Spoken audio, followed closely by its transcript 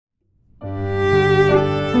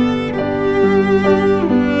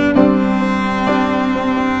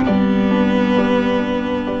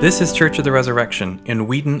This is Church of the Resurrection in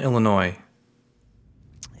Wheaton, Illinois.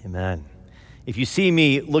 Amen. If you see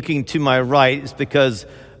me looking to my right, it's because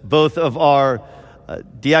both of our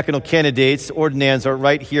diaconal candidates, ordinands, are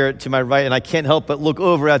right here to my right, and I can't help but look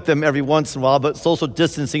over at them every once in a while, but social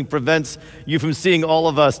distancing prevents you from seeing all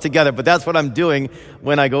of us together, but that's what I'm doing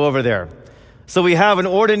when I go over there. So we have an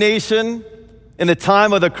ordination in the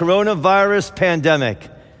time of the coronavirus pandemic,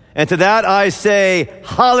 and to that I say,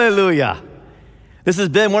 hallelujah. This has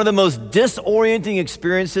been one of the most disorienting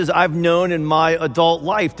experiences I've known in my adult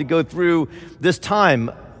life, to go through this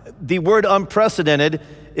time. The word unprecedented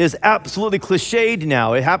is absolutely cliched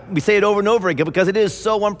now. We say it over and over again because it is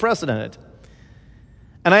so unprecedented.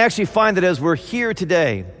 And I actually find that as we're here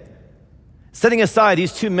today, setting aside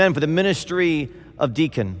these two men for the ministry of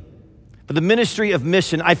deacon, for the ministry of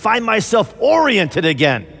mission, I find myself oriented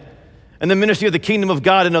again in the ministry of the kingdom of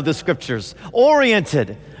God and of the scriptures.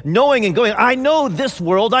 Oriented, knowing and going, I know this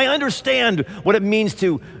world, I understand what it means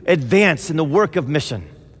to advance in the work of mission.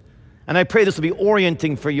 And I pray this will be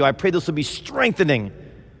orienting for you. I pray this will be strengthening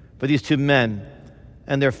for these two men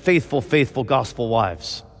and their faithful gospel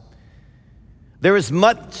wives. There is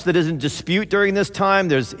much that is in dispute during this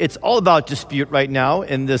time. It's all about dispute right now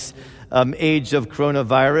in this age of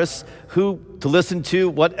coronavirus. Who to listen to,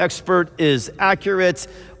 what expert is accurate,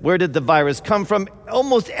 where did the virus come from?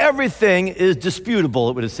 Almost everything is disputable,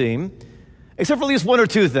 it would seem, except for at least one or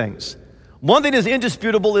two things. One thing that is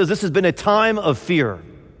indisputable is this has been a time of fear.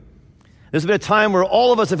 This has been a time where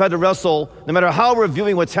all of us have had to wrestle, no matter how we're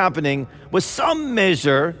viewing what's happening, with some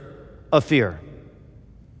measure of fear.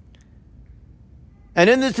 And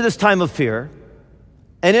into this time of fear,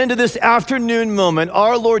 and into this afternoon moment,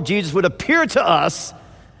 our Lord Jesus would appear to us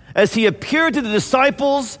as he appeared to the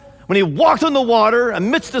disciples when he walked on the water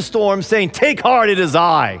amidst the storm, saying, "Take heart, it is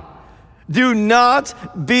I. Do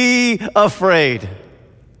not be afraid."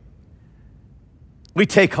 We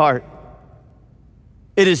take heart.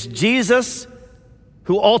 It is Jesus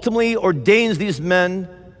who ultimately ordains these men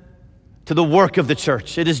to the work of the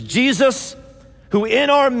church. It is Jesus who in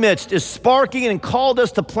our midst is sparking and called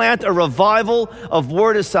us to plant a revival of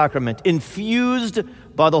word and sacrament, infused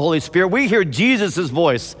by the Holy Spirit. We hear Jesus'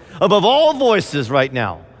 voice above all voices right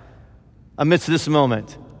now amidst this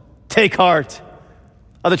moment. Take heart.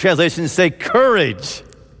 Other translations say courage.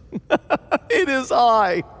 It is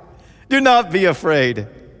I. Do not be afraid.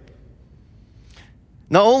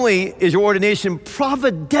 Not only is your ordination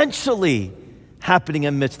providentially happening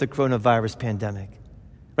amidst the coronavirus pandemic,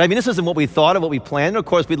 right? I mean, this isn't what we thought of, what we planned. Of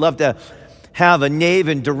course, we'd love to have a nave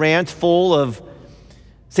in Durant full of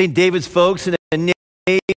St. David's folks and a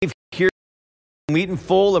nave here in Wheaton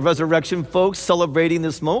full of resurrection folks celebrating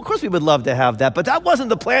this moment. Of course, we would love to have that, but that wasn't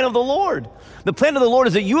the plan of the Lord. The plan of the Lord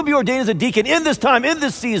is that you would be ordained as a deacon in this time, in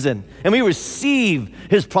this season, and we receive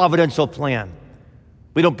his providential plan.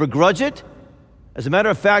 We don't begrudge it. As a matter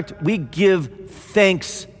of fact, we give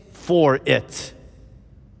thanks for it.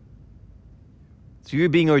 So you're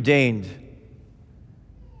being ordained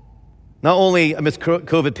not only amidst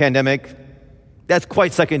COVID pandemic, that's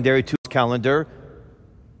quite secondary to his calendar,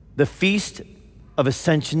 the Feast of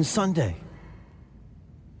Ascension Sunday.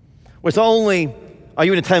 Where it's not only are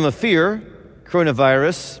you in a time of fear,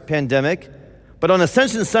 coronavirus pandemic, but on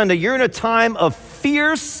Ascension Sunday, you're in a time of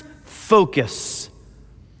fierce focus.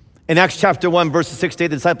 In Acts chapter 1, verses 6 to 8,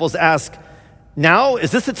 the disciples ask, "Now,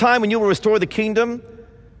 is this the time when you will restore the kingdom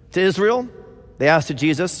to Israel?" They asked to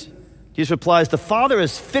Jesus. Jesus replies, "The Father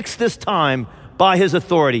has fixed this time by his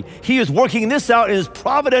authority. He is working this out in his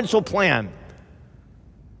providential plan.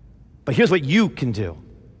 But here's what you can do.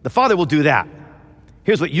 The Father will do that.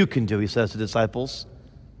 Here's what you can do," he says to the disciples.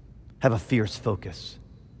 "Have a fierce focus.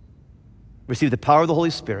 Receive the power of the Holy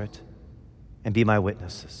Spirit and be my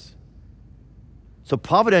witnesses." So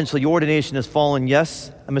providentially, your ordination has fallen,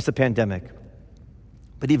 yes, amidst the pandemic,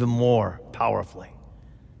 but even more powerfully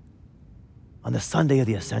on the Sunday of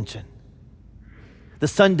the Ascension, the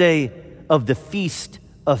Sunday of the Feast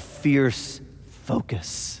of Fierce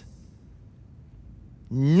Focus.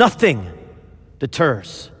 Nothing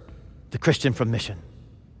deters the Christian from mission.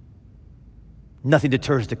 Nothing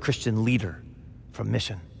deters the Christian leader from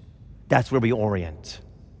mission. That's where we orient.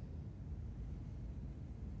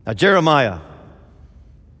 Now, Jeremiah,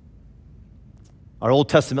 our Old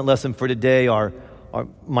Testament lesson for today,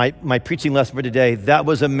 my preaching lesson for today, that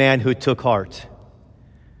was a man who took heart.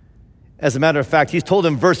 As a matter of fact, he's told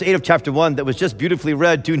in verse 8 of chapter 1 that was just beautifully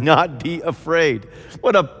read, "Do not be afraid."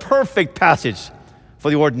 What a perfect passage for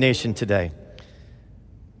the ordination today.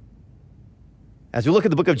 As we look at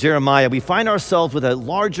the book of Jeremiah, we find ourselves with a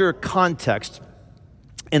larger context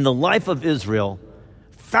in the life of Israel,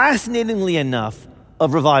 fascinatingly enough,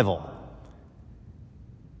 of revival.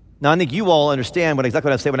 Now, I think you all understand exactly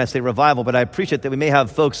what I say when I say revival, but I appreciate that we may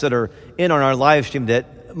have folks that are in on our live stream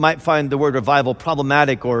that might find the word revival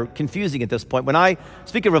problematic or confusing at this point. When I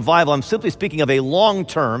speak of revival, I'm simply speaking of a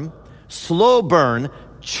long-term, slow burn,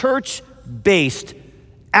 church-based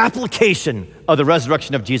application of the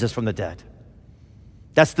resurrection of Jesus from the dead.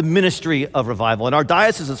 That's the ministry of revival. And our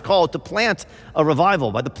diocese is called to plant a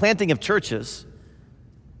revival by the planting of churches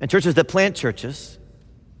and churches that plant churches.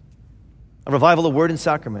 A revival of word and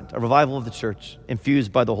sacrament, a revival of the church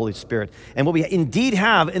infused by the Holy Spirit. And what we indeed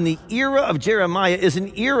have in the era of Jeremiah is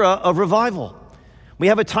an era of revival. We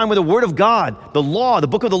have a time where the word of God, the law, the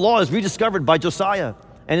book of the law is rediscovered by Josiah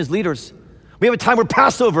and his leaders. We have a time where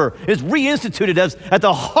Passover is reinstituted as at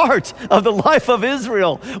the heart of the life of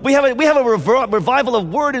Israel. We have a revival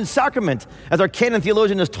of word and sacrament, as our canon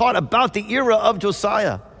theologian has taught about the era of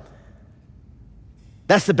Josiah.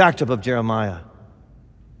 That's the backdrop of Jeremiah.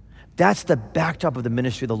 That's the backdrop of the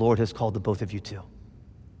ministry the Lord has called the both of you to.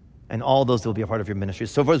 And all those that will be a part of your ministry.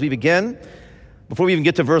 So as we begin, before we even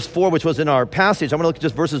get to verse 4, which was in our passage, I want to look at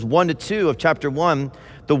just verses 1 to 2 of chapter 1.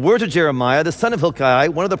 The words of Jeremiah, the son of Hilkiah,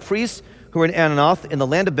 one of the priests who were in Anathoth in the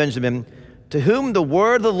land of Benjamin, to whom the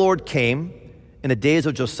word of the Lord came in the days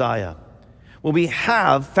of Josiah. What we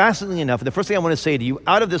have, fascinatingly enough, and the first thing I want to say to you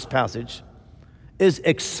out of this passage is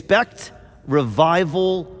expect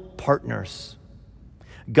revival partners.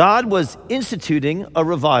 God was instituting a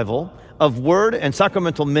revival of word and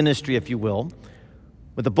sacramental ministry, if you will,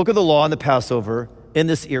 with the book of the law and the Passover in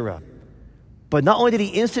this era. But not only did he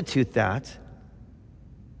institute that,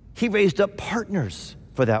 he raised up partners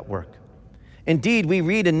for that work. Indeed, we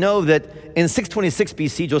read and know that in 626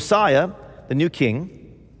 BC, Josiah, the new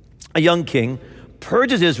king, a young king,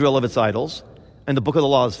 purges Israel of its idols, and the book of the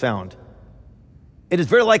law is found. It is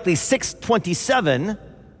very likely 627,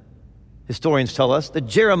 historians tell us, that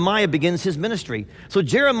Jeremiah begins his ministry. So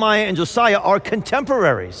Jeremiah and Josiah are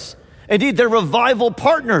contemporaries. Indeed, they're revival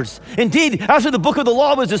partners. Indeed, after the book of the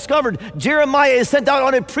law was discovered, Jeremiah is sent out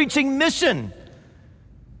on a preaching mission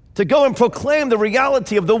to go and proclaim the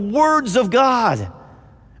reality of the words of God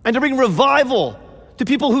and to bring revival to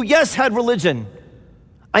people who, yes, had religion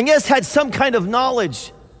and, yes, had some kind of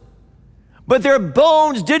knowledge, but their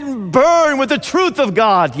bones didn't burn with the truth of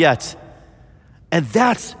God yet. And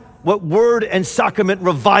that's what word and sacrament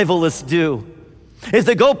revivalists do, is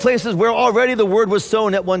they go places where already the word was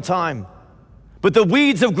sown at one time, but the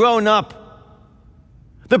weeds have grown up.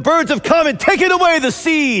 The birds have come and taken away the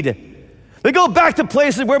seed. They go back to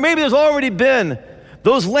places where maybe there's already been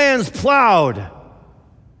those lands plowed.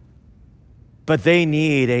 But they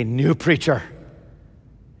need a new preacher.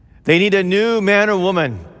 They need a new man or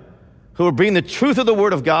woman who will bring the truth of the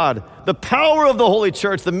Word of God, the power of the Holy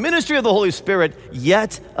Church, the ministry of the Holy Spirit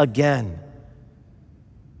yet again.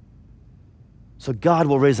 So God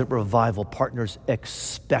will raise up revival partners.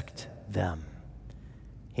 Expect them.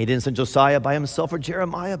 He didn't send Josiah by himself or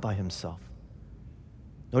Jeremiah by himself.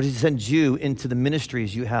 Nor did he send you into the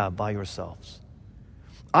ministries you have by yourselves.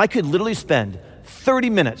 I could literally spend 30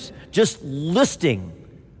 minutes just listing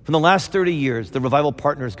from the last 30 years the revival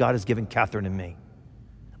partners God has given Catherine and me.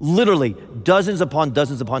 Literally dozens upon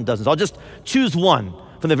dozens upon dozens. I'll just choose one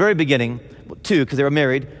from the very beginning, two because they were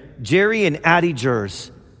married, Jerry and Addie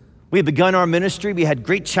Jers. We had begun our ministry. We had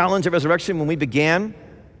great challenge at Resurrection when we began.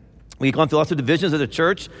 We had gone through lots of divisions of the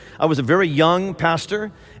church. I was a very young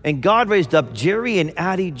pastor, and God raised up Jerry and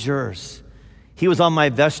Addie Jers. He was on my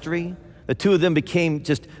vestry. The two of them became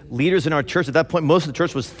just leaders in our church. At that point, most of the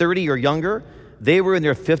church was 30 or younger. They were in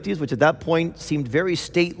their 50s, which at that point seemed very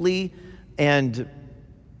stately and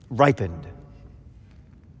ripened.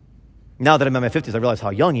 Now that I'm in my 50s, I realize how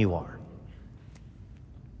young you are.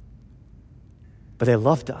 But they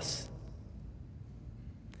loved us.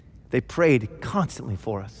 They prayed constantly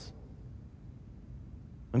for us.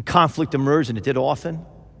 When conflict emerged, and it did often,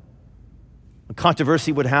 when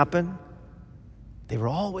controversy would happen, they were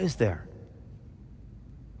always there.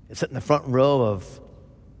 They'd sit in the front row of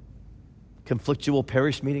conflictual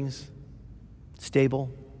parish meetings, stable,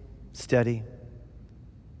 steady,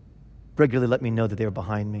 regularly let me know that they were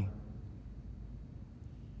behind me.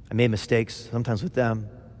 I made mistakes, sometimes with them.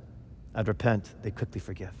 I'd repent, they'd quickly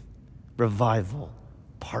forgive. Revival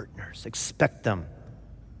partners, expect them.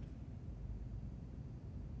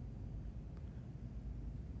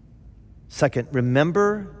 Second,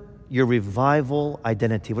 remember your revival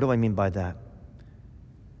identity. What do I mean by that?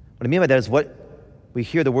 What I mean by that is what we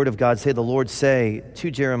hear the word of God say, the Lord say to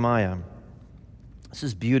Jeremiah. This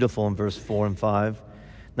is beautiful in verse 4 and 5.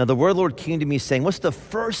 Now the word of the Lord came to me saying, what's the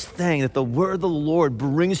first thing that the word of the Lord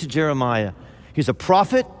brings to Jeremiah? He's a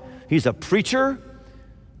prophet. He's a preacher.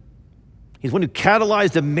 He's one who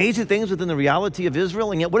catalyzed amazing things within the reality of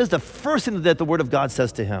Israel. And yet, what is the first thing that the Word of God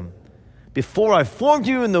says to him? Before I formed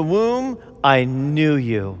you in the womb, I knew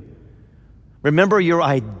you. Remember your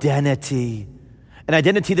identity, an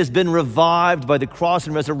identity that's been revived by the cross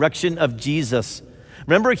and resurrection of Jesus.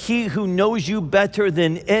 Remember, he who knows you better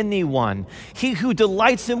than anyone, he who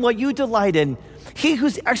delights in what you delight in, he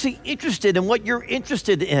who's actually interested in what you're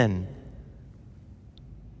interested in.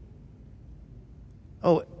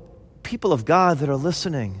 Oh, people of God that are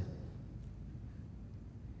listening,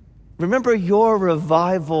 remember your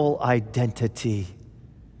revival identity,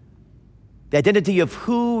 the identity of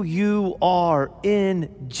who you are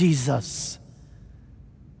in Jesus.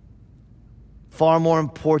 Far more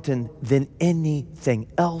important than anything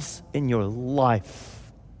else in your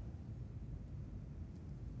life.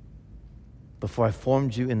 Before I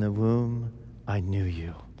formed you in the womb, I knew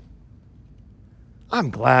you. I'm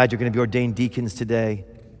glad you're going to be ordained deacons today,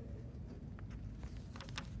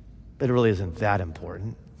 but it really isn't that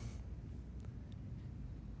important.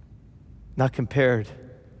 Not compared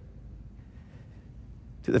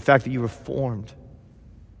to the fact that you were formed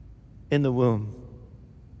in the womb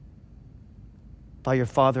by your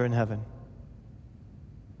Father in heaven,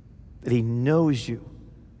 that He knows you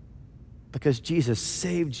because Jesus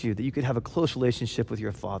saved you, that you could have a close relationship with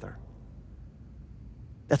your Father.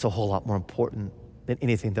 That's a whole lot more important than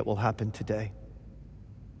anything that will happen today.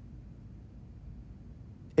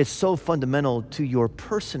 It's so fundamental to your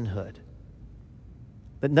personhood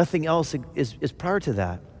that nothing else is prior to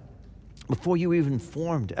that. Before you were even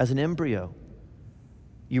formed as an embryo,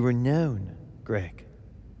 you were known, Greg.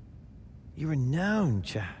 You were known,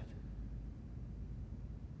 Chad.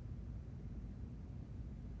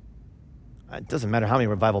 It doesn't matter how many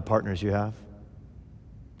revival partners you have.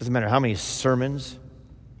 It doesn't matter how many sermons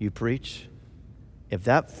you preach. If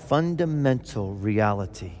that fundamental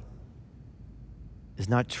reality is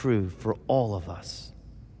not true for all of us,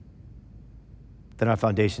 then our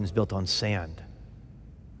foundation is built on sand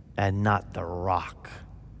and not the rock.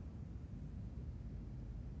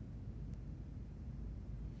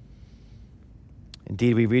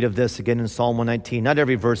 Indeed, we read of this again in Psalm 119. Not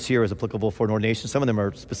every verse here is applicable for an ordination. Some of them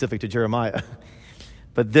are specific to Jeremiah.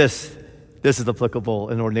 But this is applicable,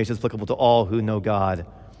 an ordination is applicable to all who know God.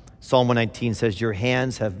 Psalm 119 says, your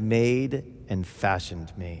hands have made and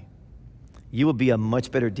fashioned me. You will be a much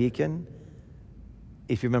better deacon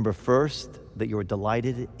if you remember first that you are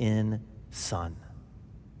delighted in Son.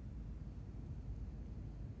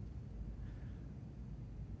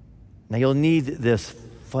 Now you'll need this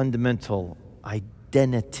fundamental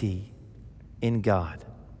identity in God.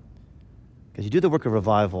 Because you do the work of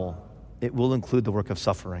revival, it will include the work of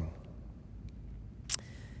suffering.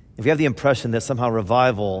 If you have the impression that somehow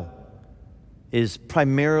revival is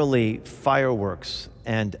primarily fireworks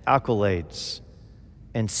and accolades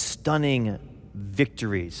and stunning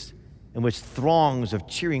victories in which throngs of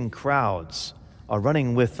cheering crowds are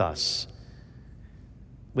running with us,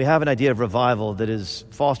 we have an idea of revival that is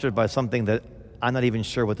fostered by something that I'm not even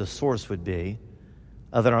sure what the source would be,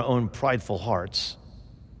 other than our own prideful hearts,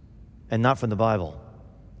 and not from the Bible.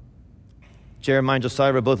 Jeremiah and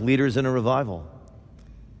Josiah were both leaders in a revival.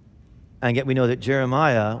 And yet we know that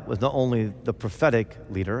Jeremiah was not only the prophetic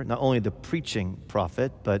leader, not only the preaching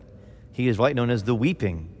prophet, but he is right known as the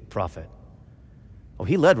weeping prophet. Oh,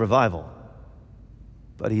 he led revival,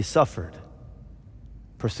 but he suffered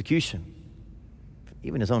persecution,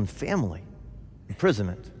 even his own family,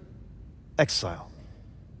 imprisonment, exile,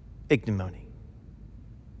 ignominy,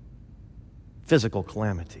 physical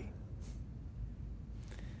calamity.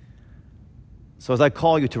 So as I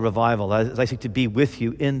call you to revival, as I seek to be with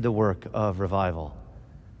you in the work of revival,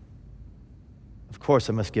 of course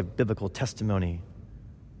I must give biblical testimony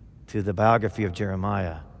to the biography of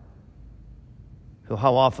Jeremiah, who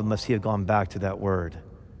how often must he have gone back to that word?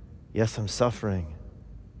 Yes, I'm suffering.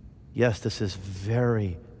 Yes, this is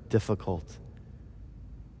very difficult,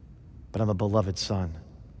 but I'm a beloved son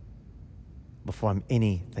before I'm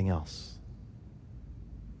anything else.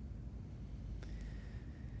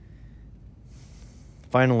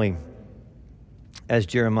 Finally, as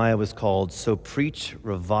Jeremiah was called, so preach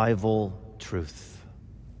revival truth.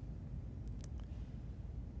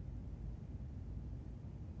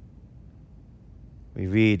 We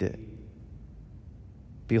read,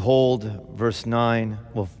 behold, verse 9,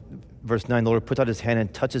 the Lord puts out his hand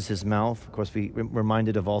and touches his mouth. Of course, we're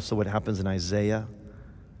reminded of also what happens in Isaiah.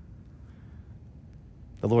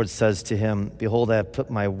 The Lord says to him, behold, I have put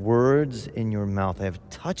my words in your mouth. I have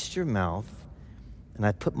touched your mouth, and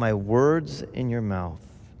I put my words in your mouth.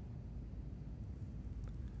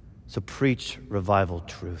 So preach revival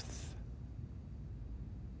truth.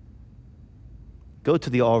 Go to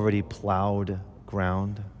the already plowed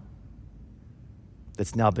ground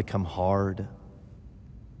that's now become hard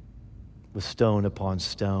with stone upon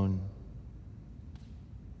stone.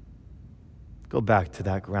 Go back to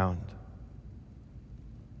that ground.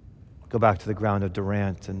 Go back to the ground of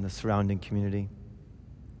Durant and the surrounding community.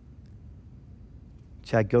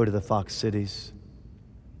 Chad, go to the Fox Cities.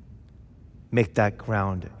 Make that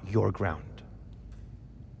ground your ground.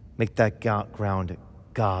 Make that ground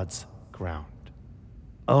God's ground.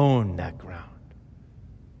 Own that ground.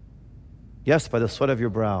 Yes, by the sweat of your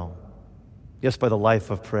brow. Yes, by the life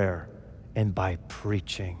of prayer. And by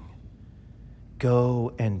preaching.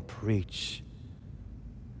 Go and preach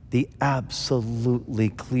the absolutely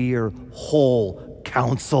clear, whole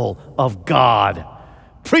counsel of God.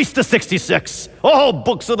 Preach the 66, all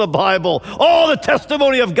books of the Bible, all the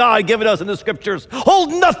testimony of God given us in the scriptures.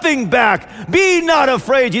 Hold nothing back. Be not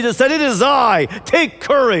afraid. Jesus said, it is I. Take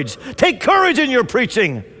courage. Take courage in your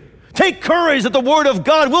preaching. Take courage that the word of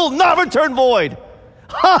God will not return void.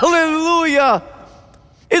 Hallelujah.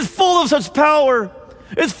 It's full of such power.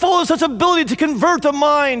 It's full of such ability to convert a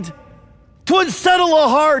mind, to unsettle a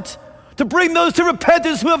heart, to bring those to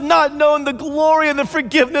repentance who have not known the glory and the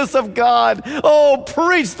forgiveness of God. Oh,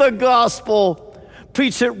 preach the gospel.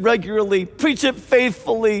 Preach it regularly. Preach it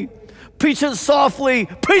faithfully. Preach it softly.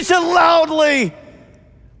 Preach it loudly.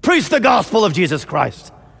 Preach the gospel of Jesus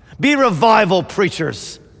Christ. Be revival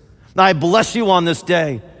preachers. I bless you on this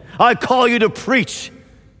day. I call you to preach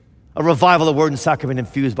a revival of word and sacrament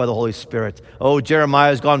infused by the Holy Spirit. Oh, Jeremiah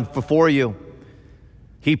has gone before you.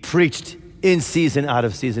 He preached in season, out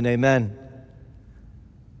of season. Amen.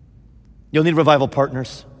 You'll need revival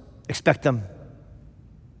partners. Expect them.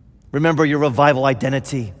 Remember your revival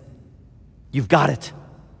identity. You've got it.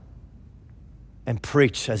 And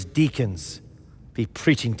preach as deacons. Be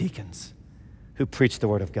preaching deacons who preach the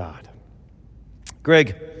word of God.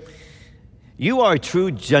 Greg, you are a true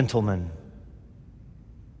gentleman.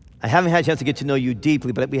 I haven't had a chance to get to know you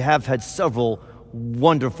deeply, but we have had several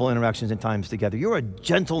wonderful interactions and times together. You're a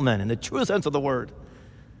gentleman in the true sense of the word.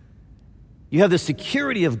 You have the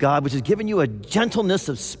security of God, which has given you a gentleness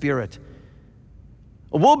of spirit.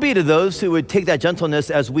 Woe be to those who would take that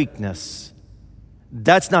gentleness as weakness.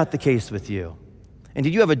 That's not the case with you.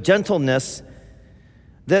 Indeed, you have a gentleness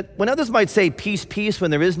that when others might say peace, peace,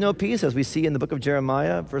 when there is no peace, as we see in the book of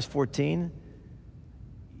Jeremiah, verse 14,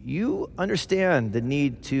 you understand the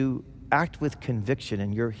need to act with conviction,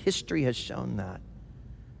 and your history has shown that.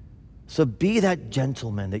 So be that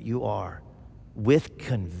gentleman that you are with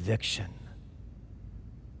conviction.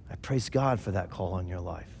 I praise God for that call on your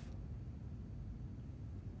life.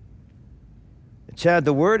 Chad,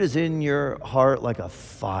 the word is in your heart like a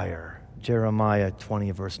fire. Jeremiah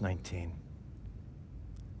 20, verse 19.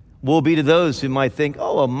 Woe be to those who might think,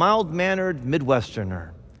 oh, a mild-mannered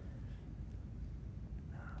Midwesterner.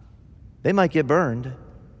 They might get burned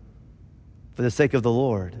for the sake of the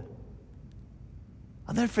Lord.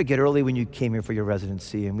 I'll never forget early when you came here for your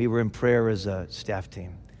residency and we were in prayer as a staff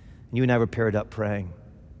team. And you and I were paired up praying.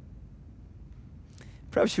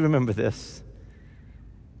 Perhaps you remember this.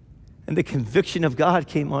 And the conviction of God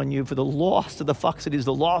came on you for the lost of the Fox Cities,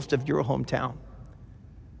 the lost of your hometown.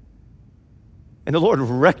 And the Lord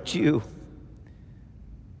wrecked you.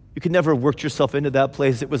 You could never have worked yourself into that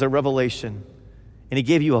place. It was a revelation. And he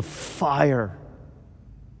gave you a fire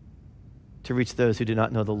to reach those who do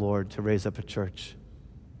not know the Lord, to raise up a church.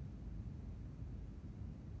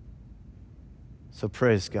 So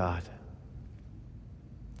praise God.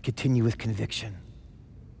 Continue with conviction.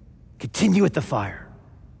 Continue with the fire.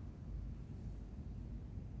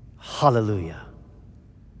 Hallelujah.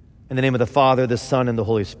 In the name of the Father, the Son, and the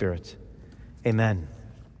Holy Spirit. Amen.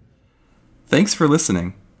 Thanks for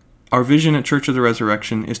listening. Our vision at Church of the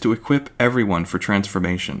Resurrection is to equip everyone for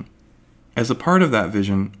transformation. As a part of that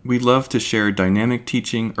vision, we love to share dynamic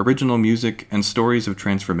teaching, original music, and stories of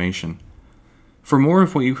transformation. For more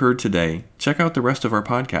of what you heard today, check out the rest of our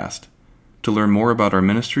podcast. To learn more about our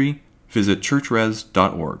ministry, visit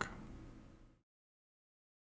churchres.org.